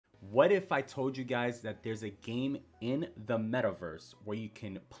What if I told you guys that there's a game in the metaverse where you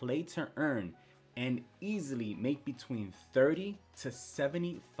can play to earn and easily make between $30 to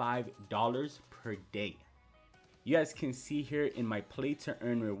 $75 per day? You guys can see here in my play to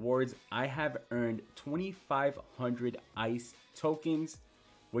earn rewards, I have earned 2,500 ICE tokens,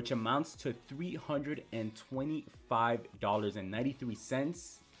 which amounts to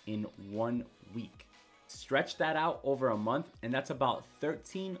 $325.93 in 1 week. Stretch that out over a month, and that's about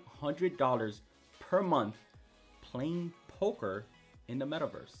 $1,300 per month playing poker in the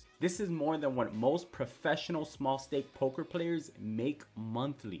metaverse. This is more than what most professional small stake poker players make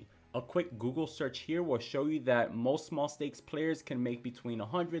monthly. A quick Google search here will show you that most small stakes players can make between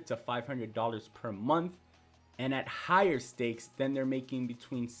 $100 to $500 per month. And at higher stakes, then they're making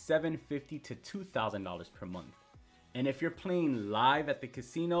between $750 to $2,000 per month. And if you're playing live at the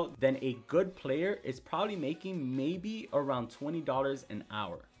casino, then a good player is probably making maybe around $20 an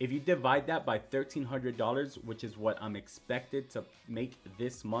hour. If you divide that by $1,300, which is what I'm expected to make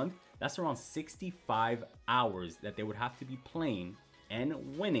this month, that's around 65 hours that they would have to be playing and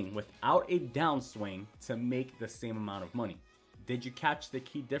winning without a downswing to make the same amount of money. Did you catch the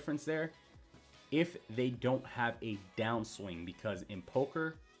key difference there? If they don't have a downswing, because in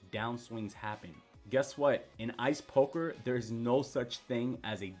poker, downswings happen. Guess what? In ice poker, there's no such thing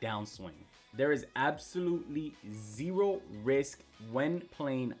as a downswing. There is absolutely zero risk when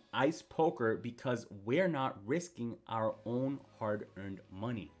playing ice poker because we're not risking our own hard-earned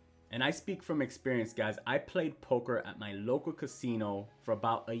money. And I speak from experience, guys. I played poker at my local casino for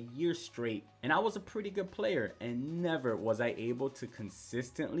about a year straight, and I was a pretty good player, and never was I able to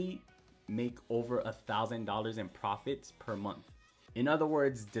consistently make over $1,000 in profits per month. In other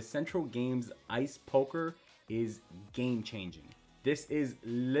words, Decentral Games Ice Poker is game changing. This is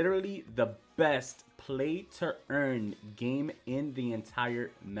literally the best play to earn game in the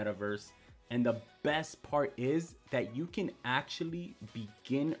entire metaverse. And the best part is that you can actually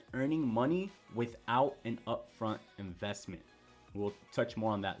begin earning money without an upfront investment. We'll touch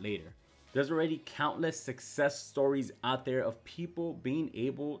more on that later. There's already countless success stories out there of people being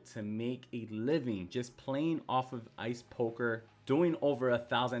able to make a living just playing off of ice poker, doing over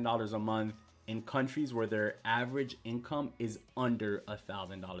 $1,000 a month in countries where their average income is under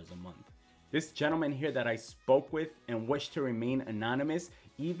 $1,000 a month. This gentleman here that I spoke with and wished to remain anonymous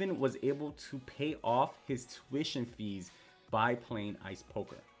even was able to pay off his tuition fees by playing ice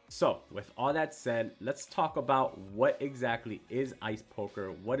poker. So with all that said, let's talk about what exactly is ice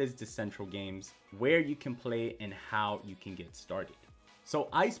poker, what is Decentral Games, where you can play, and how you can get started. So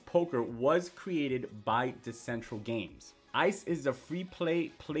ice poker was created by Decentral Games. ICE is a free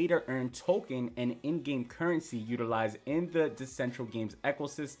play to earn token and in-game currency utilized in the Decentral Games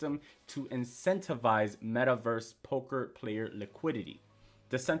ecosystem to incentivize metaverse poker player liquidity.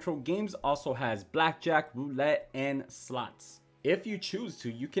 Decentral Games also has blackjack, roulette, and slots. If you choose to,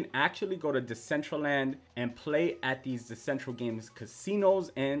 you can actually go to Decentraland and play at these Decentral Games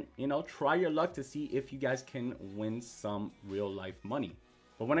casinos and, try your luck to see if you guys can win some real life money.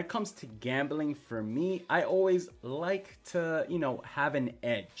 But when it comes to gambling, for me, I always like to, have an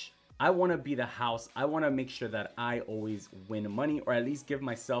edge. I want to be the house. I want to make sure that I always win money, or at least give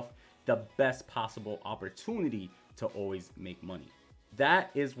myself the best possible opportunity to always make money.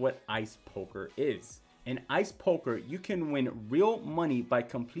 That is what ice poker is. In ice poker, you can win real money by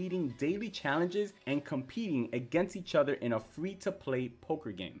completing daily challenges and competing against each other in a free-to-play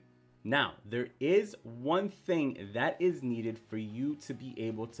poker game. Now, there is one thing that is needed for you to be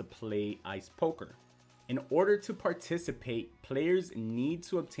able to play ice poker. In order to participate, players need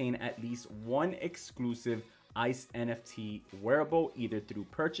to obtain at least one exclusive ICE NFT wearable, either through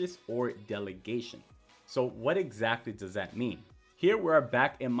purchase or delegation. So what exactly does that mean? Here we are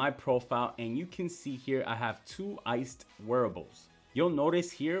back in my profile, and you can see here I have two iced wearables. You'll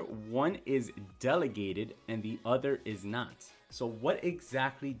notice here one is delegated and the other is not. So what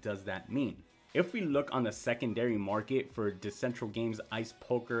exactly does that mean? If we look on the secondary market for Decentral Games Ice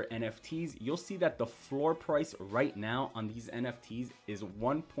Poker NFTs, you'll see that the floor price right now on these NFTs is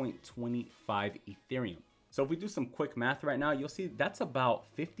 1.25 Ethereum. So if we do some quick math right now, you'll see that's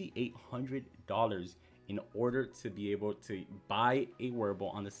about $5,800 in order to be able to buy a wearable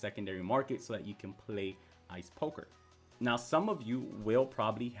on the secondary market so that you can play ice poker. Now, some of you will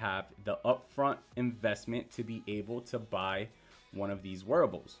probably have the upfront investment to be able to buy one of these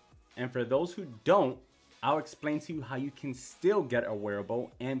wearables. And for those who don't, I'll explain to you how you can still get a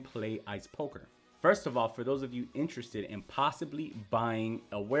wearable and play ice poker. First of all, for those of you interested in possibly buying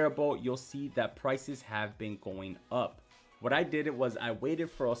a wearable, you'll see that prices have been going up. What I did was I waited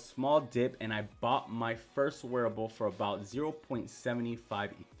for a small dip and I bought my first wearable for about 0.75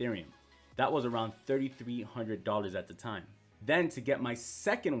 Ethereum. That was around $3,300 at the time. Then to get my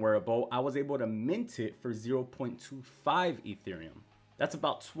second wearable, I was able to mint it for 0.25 Ethereum. That's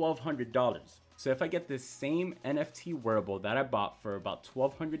about $1,200. So if I get this same NFT wearable that I bought for about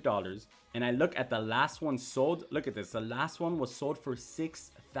 $1,200 and I look at the last one sold, look at this, the last one was sold for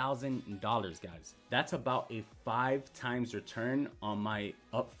 $6,000, guys. That's about a 5 times return on my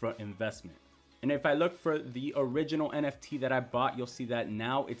upfront investment. And if I look for the original NFT that I bought, you'll see that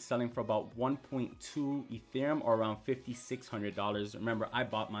now it's selling for about 1.2 Ethereum or around $5,600. Remember, I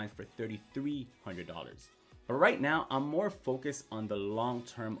bought mine for $3,300. But right now, I'm more focused on the long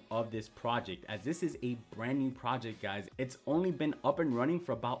term of this project, as this is a brand new project, guys. It's only been up and running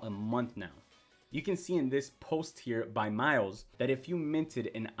for about a month now. You can see in this post here by Miles that if you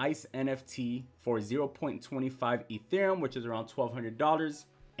minted an ICE NFT for 0.25 Ethereum, which is around $1,200,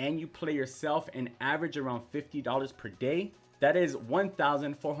 and you play yourself and average around $50 per day, that is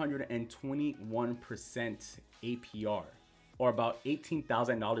 1,421% APR, or about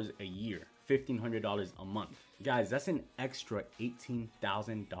 $18,000 a year. $1,500 a month. Guys, that's an extra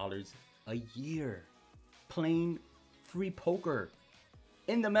 $18,000 a year playing free poker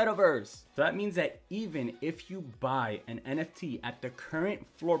in the metaverse. So that means that even if you buy an NFT at the current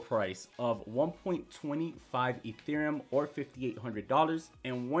floor price of 1.25 Ethereum or $5,800,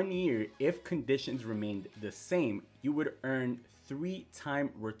 in 1 year, if conditions remained the same, you would earn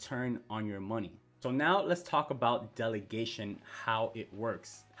 3-time return on your money. So now let's talk about delegation, how it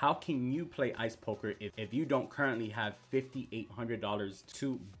works. How can you play ice poker if you don't currently have $5,800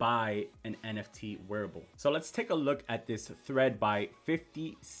 to buy an NFT wearable? So let's take a look at this thread by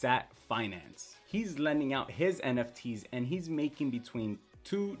 50 Sat Finance. He's lending out his NFTs and he's making between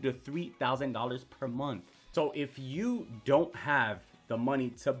 $2,000 to $3,000 per month. So if you don't have the money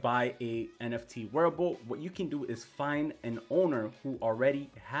to buy a NFT wearable, what you can do is find an owner who already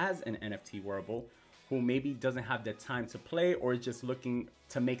has an NFT wearable, who maybe doesn't have the time to play or is just looking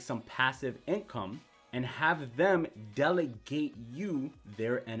to make some passive income, and have them delegate you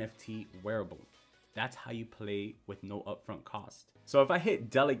their NFT wearable. That's how you play with no upfront cost. So if I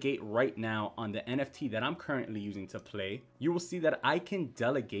hit delegate right now on the NFT that I'm currently using to play, you will see that I can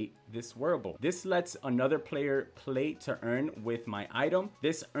delegate this wearable. This lets another player play to earn with my item.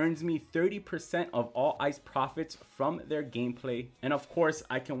 This earns me 30% of all ICE profits from their gameplay. And of course,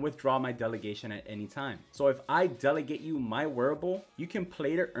 I can withdraw my delegation at any time. So if I delegate you my wearable, you can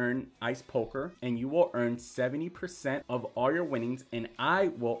play to earn ICE poker and you will earn 70% of all your winnings, and I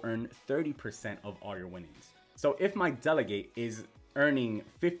will earn 30% of all your winnings. So if my delegate is earning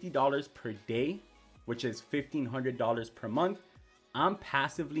 $50 per day, which is $1,500 per month, I'm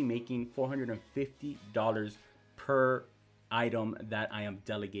passively making $450 per item that I am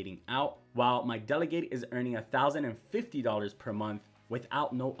delegating out, while my delegate is earning $1,050 per month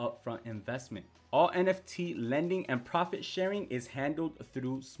without no upfront investment. All NFT lending and profit sharing is handled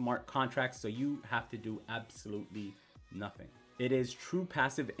through smart contracts, so you have to do absolutely nothing. It is true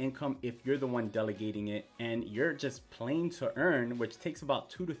passive income if you're the one delegating it and you're just playing to earn, which takes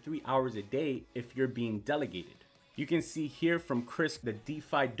about 2 to 3 hours a day if you're being delegated. You can see here from Chris, the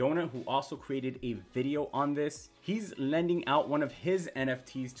DeFi donor, who also created a video on this. He's lending out one of his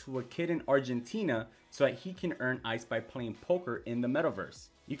NFTs to a kid in Argentina so that he can earn ICE by playing poker in the metaverse.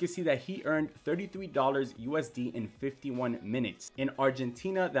 You can see that he earned $33 USD in 51 minutes. In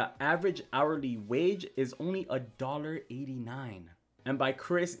Argentina, the average hourly wage is only $1.89. And by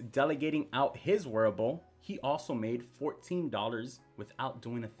Chris delegating out his wearable, he also made $14 without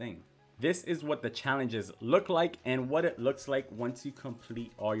doing a thing. This is what the challenges look like and what it looks like once you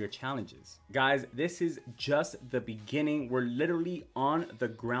complete all your challenges. Guys, this is just the beginning. We're literally on the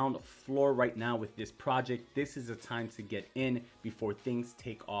ground floor right now with this project. This is a time to get in before things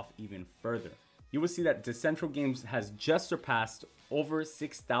take off even further. You will see that Decentral Games has just surpassed over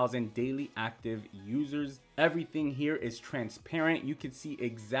 6,000 daily active users. Everything here is transparent. You can see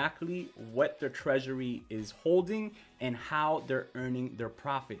exactly what the treasury is holding and how they're earning their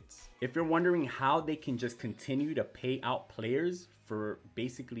profits. If you're wondering how they can just continue to pay out players for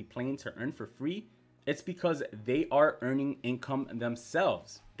basically playing to earn for free, it's because they are earning income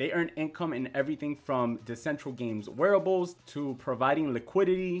themselves. They earn income in everything from Decentral Games wearables to providing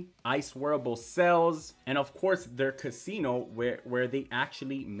liquidity, ICE wearable sales, and of course their casino where they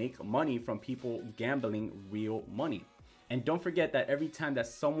actually make money from people gambling real money. And don't forget that every time that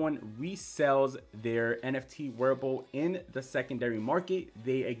someone resells their NFT wearable in the secondary market,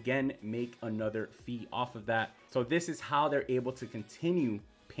 they again make another fee off of that. So this is how they're able to continue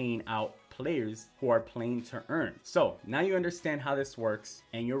paying out players who are playing to earn. So now you understand how this works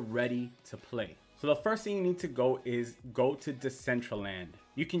and you're ready to play. So the first thing you need to go to Decentraland.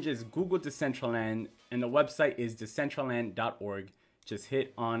 You can just Google Decentraland and the website is decentraland.org. Just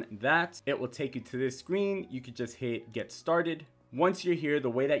hit on that. It will take you to this screen. You could just hit get started. Once you're here, the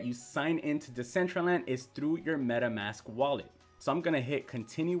way that you sign into Decentraland is through your MetaMask wallet. So I'm gonna hit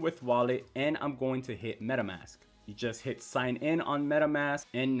continue with wallet and I'm going to hit MetaMask. You just hit sign in on MetaMask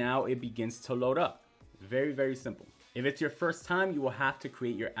and now it begins to load up. Very, very simple. If it's your first time, you will have to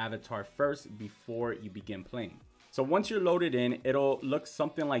create your avatar first before you begin playing. So once you're loaded in, it'll look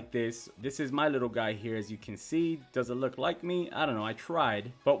something like this. This is my little guy here, as you can see. Does it look like me? I don't know, I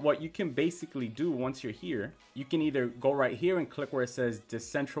tried. But what you can basically do once you're here, you can either go right here and click where it says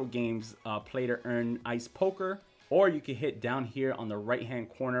Decentral Games play to earn ice poker, or you can hit down here on the right hand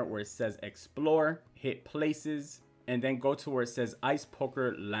corner where it says explore, hit places, and then go to where it says ice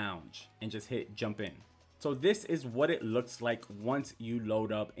poker lounge and just hit jump in. So this is what it looks like once you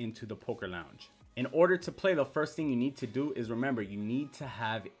load up into the poker lounge. In order to play, the first thing you need to do is remember, you need to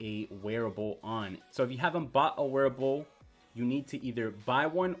have a wearable on. So if you haven't bought a wearable, you need to either buy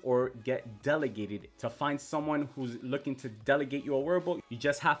one or get delegated. To find someone who's looking to delegate you a wearable, you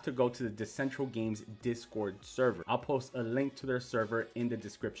just have to go to the Decentral Games Discord server. I'll post a link to their server in the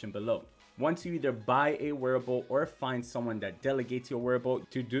description below. Once you either buy a wearable or find someone that delegates you a wearable,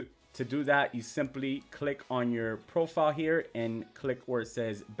 to do that, you simply click on your profile here and click where it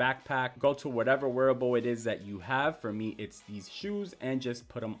says backpack. Go to whatever wearable it is that you have. For me, it's these shoes, and just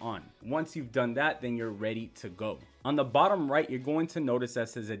put them on. Once you've done that, then you're ready to go. On the bottom right, you're going to notice that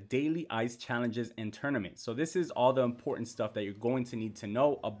says a daily ice challenges and tournaments. So this is all the important stuff that you're going to need to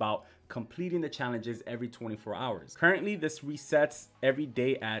know about completing the challenges every 24 hours. Currently, this resets every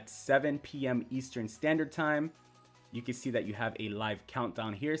day at 7 p.m. Eastern Standard Time. You can see that you have a live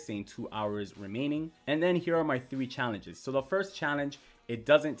countdown here saying 2 hours remaining. And then here are my 3 challenges. So the first challenge, it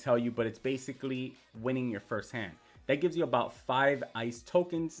doesn't tell you, but it's basically winning your first hand. That gives you about 5 ice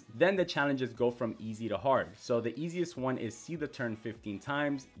tokens. Then the challenges go from easy to hard. So the easiest one is see the turn 15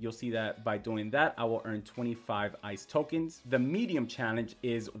 times. You'll see that by doing that, I will earn 25 ice tokens. The medium challenge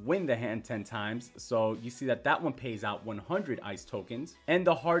is win the hand 10 times. So you see that that one pays out 100 ice tokens. And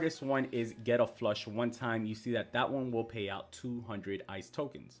the hardest one is get a flush 1 time. You see that that one will pay out 200 ice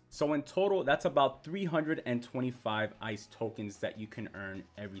tokens. So in total, that's about 325 ice tokens that you can earn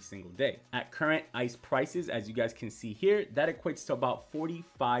every single day. At current ice prices, as you guys can see here, that equates to about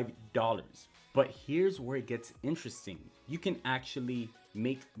 $45. But here's where it gets interesting. You can actually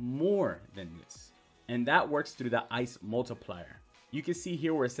make more than this. And that works through the ice multiplier. You can see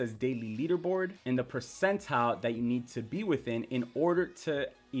here where it says daily leaderboard and the percentile that you need to be within in order to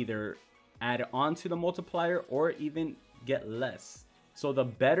either add on to the multiplier or even get less. So the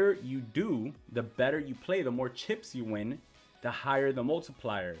better you do, the better you play, the more chips you win, the higher the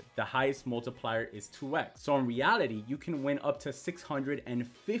multiplier. The highest multiplier is 2x. So in reality, you can win up to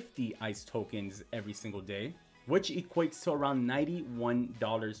 650 ice tokens every single day, which equates to around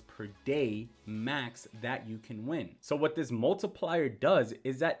 $91 per day max that you can win. So what this multiplier does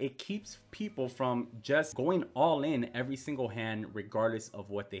is that it keeps people from just going all in every single hand regardless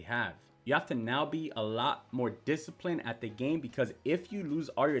of what they have. You have to now be a lot more disciplined at the game, because if you lose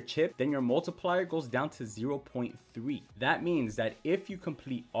all your chips, then your multiplier goes down to 0.3. That means that if you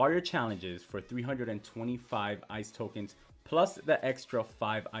complete all your challenges for 325 ice tokens, plus the extra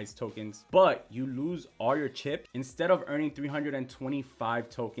 5 ice tokens, but you lose all your chips, instead of earning 325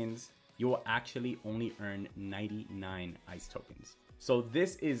 tokens, you will actually only earn 99 ice tokens. So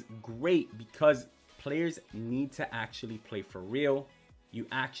this is great because players need to actually play for real. You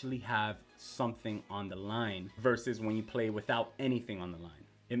actually have something on the line versus when you play without anything on the line.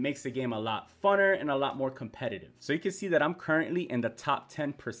 It makes the game a lot funner and a lot more competitive. So you can see that I'm currently in the top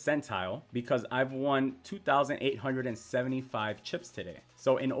 10 percentile because I've won 2,875 chips today.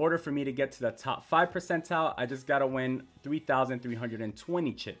 So in order for me to get to the top 5 percentile, I just gotta win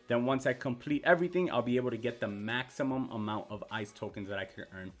 3,320 chips. Then once I complete everything, I'll be able to get the maximum amount of ice tokens that I can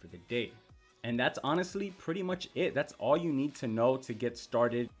earn for the day. And that's honestly pretty much it. That's all you need to know to get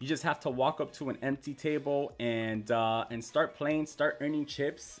started. You just have to walk up to an empty table and start playing, start earning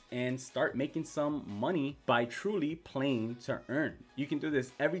chips, and start making some money by truly playing to earn. You can do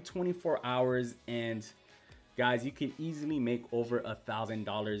this every 24 hours, and guys, you can easily make over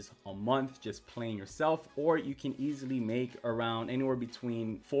 $1,000 a month just playing yourself, or you can easily make around anywhere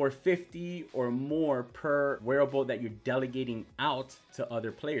between $450 or more per wearable that you're delegating out to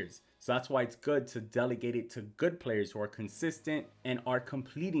other players. So that's why it's good to delegate it to good players who are consistent and are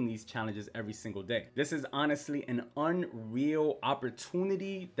completing these challenges every single day. This is honestly an unreal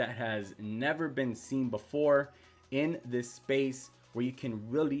opportunity that has never been seen before in this space, where you can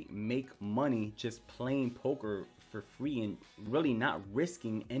really make money just playing poker for free and really not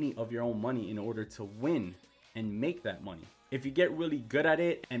risking any of your own money in order to win and make that money. If you get really good at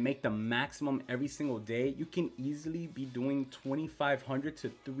it and make the maximum every single day, you can easily be doing $2,500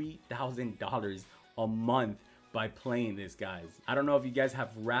 to $3,000 a month by playing this, guys. I don't know if you guys have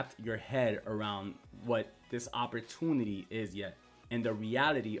wrapped your head around what this opportunity is yet, and the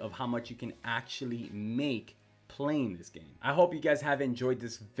reality of how much you can actually make playing this game. I hope you guys have enjoyed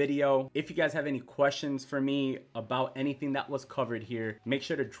this video. If you guys have any questions for me about anything that was covered here, make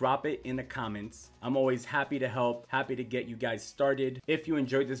sure to drop it in the comments. I'm always happy to help, happy to get you guys started. If you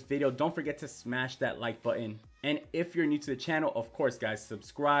enjoyed this video, don't forget to smash that like button. And if you're new to the channel, of course guys,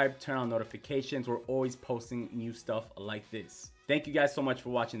 subscribe, turn on notifications. We're always posting new stuff like this. Thank you guys so much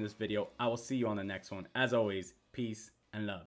for watching this video. I will see you on the next one. As always, peace and love.